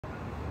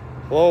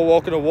Hello,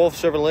 welcome to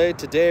Wolfe Chevrolet.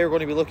 Today we're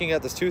going to be looking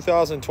at this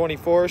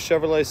 2024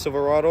 Chevrolet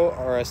Silverado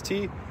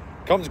RST.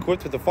 Comes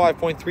equipped with a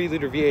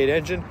 5.3-liter V8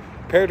 engine,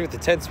 paired with a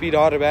 10-speed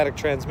automatic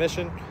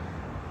transmission,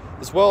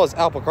 as well as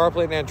Apple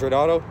Carplay and Android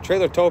Auto,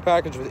 trailer tow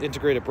package with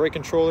integrated brake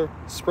controller,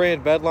 spray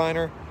and bed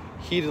liner,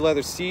 heated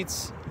leather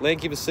seats, lane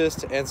keep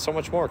assist, and so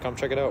much more. Come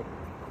check it out.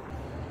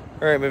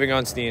 Alright, moving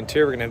on to the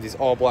interior, we're going to have these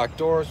all-black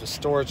doors with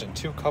storage and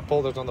 2 cup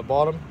holders on the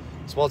bottom,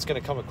 as well as it's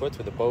going to come equipped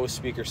with a Bose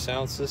speaker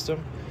sound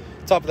system.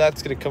 Top of that,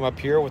 it's going to come up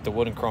here with the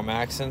wood and chrome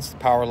accents, the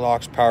power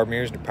locks, power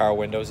mirrors, and power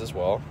windows as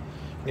well.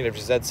 You're going to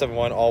have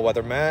Z71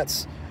 all-weather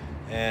mats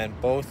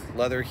and both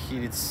leather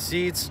heated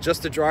seats.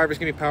 Just the driver's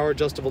going to be power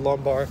adjustable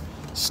lumbar,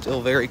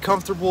 still very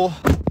comfortable.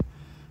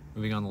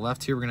 Moving on the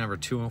left here, we're going to have our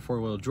 2- and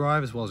 4-wheel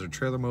drive, as well as our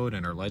trailer mode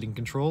and our lighting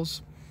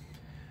controls.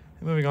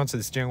 And moving on to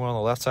the steering wheel on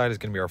the left side is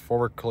going to be our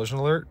forward collision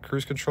alert,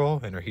 cruise control,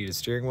 and our heated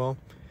steering wheel.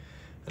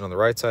 And on the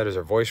right side is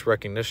our voice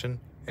recognition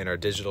and our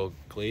digital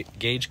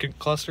gauge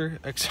cluster.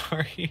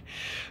 You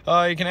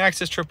can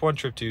access trip 1,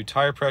 trip 2,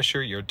 tire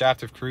pressure, your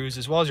adaptive cruise,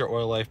 as well as your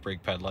oil life,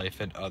 brake pad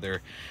life, and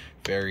other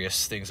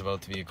various things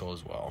about the vehicle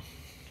as well.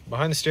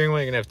 Behind the steering wheel,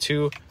 you're going to have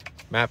 2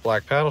 matte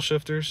black paddle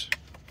shifters.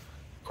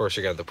 Of course,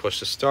 you got the push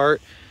to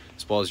start,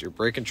 as well as your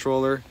brake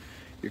controller,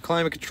 your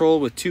climate control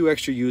with 2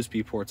 extra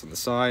USB ports on the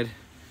side.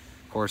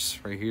 Of course,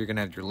 right here, you're going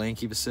to have your lane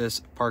keep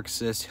assist, park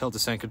assist, hill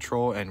descent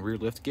control, and rear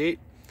lift gate.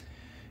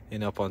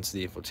 And up onto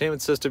the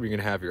infotainment system, you're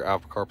going to have your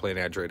Apple CarPlay and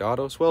Android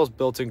Auto, as well as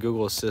built-in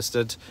Google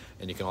Assistant,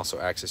 and you can also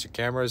access your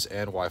cameras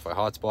and Wi-Fi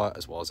hotspot,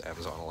 as well as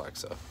Amazon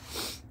Alexa.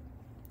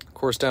 Of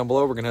course, down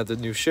below, we're going to have the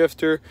new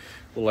shifter, a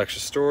little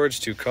extra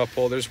storage, 2 cup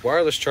holders,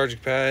 wireless charging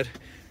pad,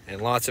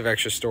 and lots of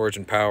extra storage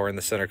and power in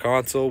the center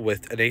console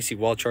with an AC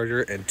wall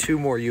charger and 2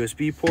 more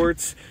USB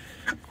ports.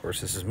 Of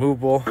course, this is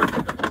movable.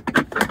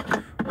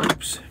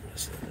 Oops.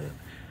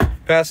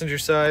 Passenger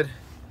side,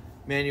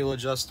 manual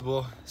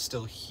adjustable,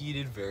 still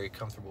heated, very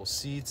comfortable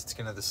seats. It's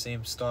going to have the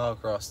same style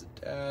across the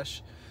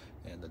dash,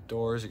 and the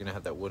doors are going to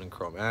have that wood and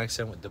chrome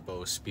accent with the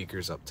Bose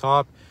speakers up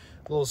top.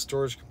 A little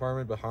storage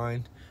compartment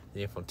behind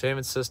the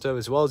infotainment system,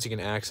 as well as you can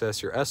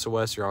access your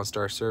SOS, your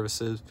OnStar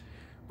services,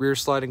 rear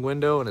sliding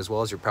window, and as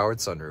well as your powered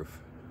sunroof.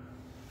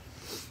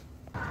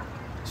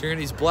 So you're going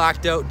to these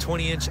blacked out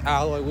 20-inch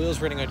alloy wheels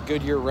running on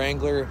Goodyear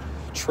Wrangler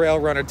Trail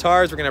Runner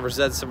tires. We're going to have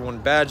our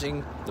Z71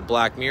 badging, the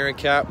black mirror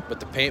cap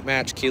with the paint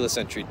match keyless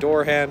entry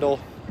door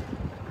handle.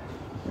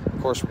 Of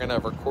course, we're going to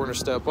have our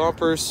CornerStep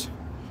bumpers.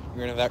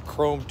 We're going to have that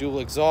chrome dual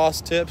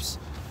exhaust tips,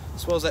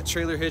 as well as that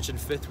trailer hitch and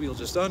 5th wheel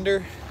just under.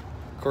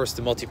 Of course,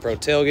 the multi-pro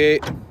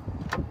tailgate.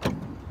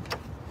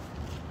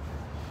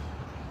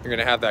 You're going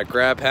to have that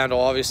grab handle,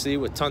 obviously,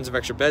 with tons of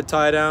extra bed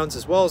tie-downs,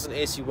 as well as an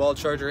AC wall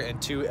charger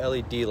and 2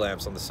 LED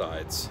lamps on the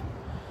sides.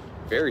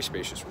 Very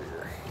spacious rear.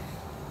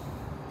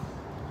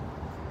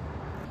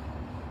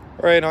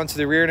 Right onto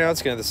the rear now,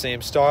 it's going to have the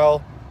same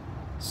style.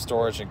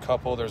 Storage and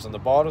cup holders on the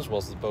bottom, as well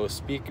as the Bose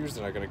speakers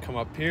that are going to come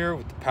up here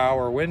with the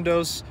power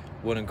windows,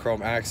 wood and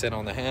chrome accent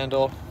on the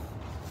handle.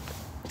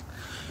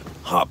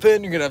 Hop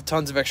in, you're going to have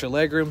tons of extra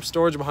legroom,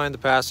 storage behind the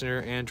passenger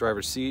and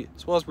driver's seat,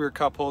 as well as rear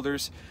cup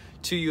holders,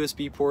 2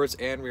 USB ports,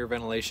 and rear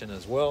ventilation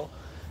as well.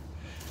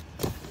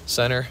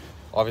 Center,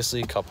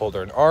 obviously, cup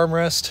holder and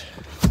armrest,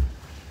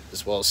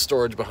 as well as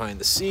storage behind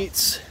the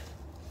seats,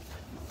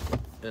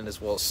 and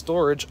as well as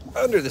storage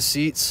under the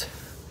seats.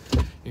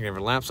 You're gonna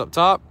have lamps up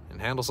top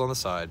and handles on the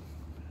side.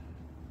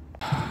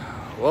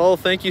 Well,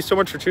 thank you so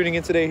much for tuning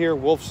in today here at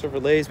Wolfe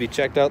Chevrolet. We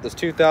checked out this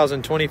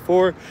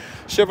 2024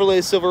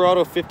 Chevrolet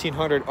Silverado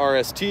 1500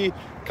 RST.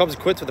 Comes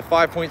equipped with a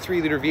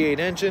 5.3-liter V8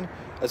 engine,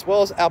 as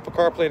well as Apple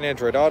CarPlay and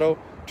Android Auto,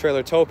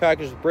 trailer tow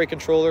package with brake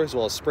controller, as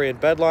well as spray and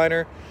bed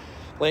liner,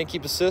 lane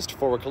keep assist,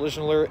 forward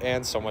collision alert,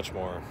 and so much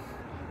more.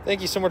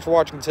 Thank you so much for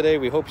watching today.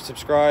 We hope you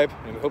subscribe,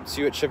 and we hope to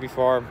see you at Chevy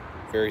Farm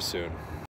very soon.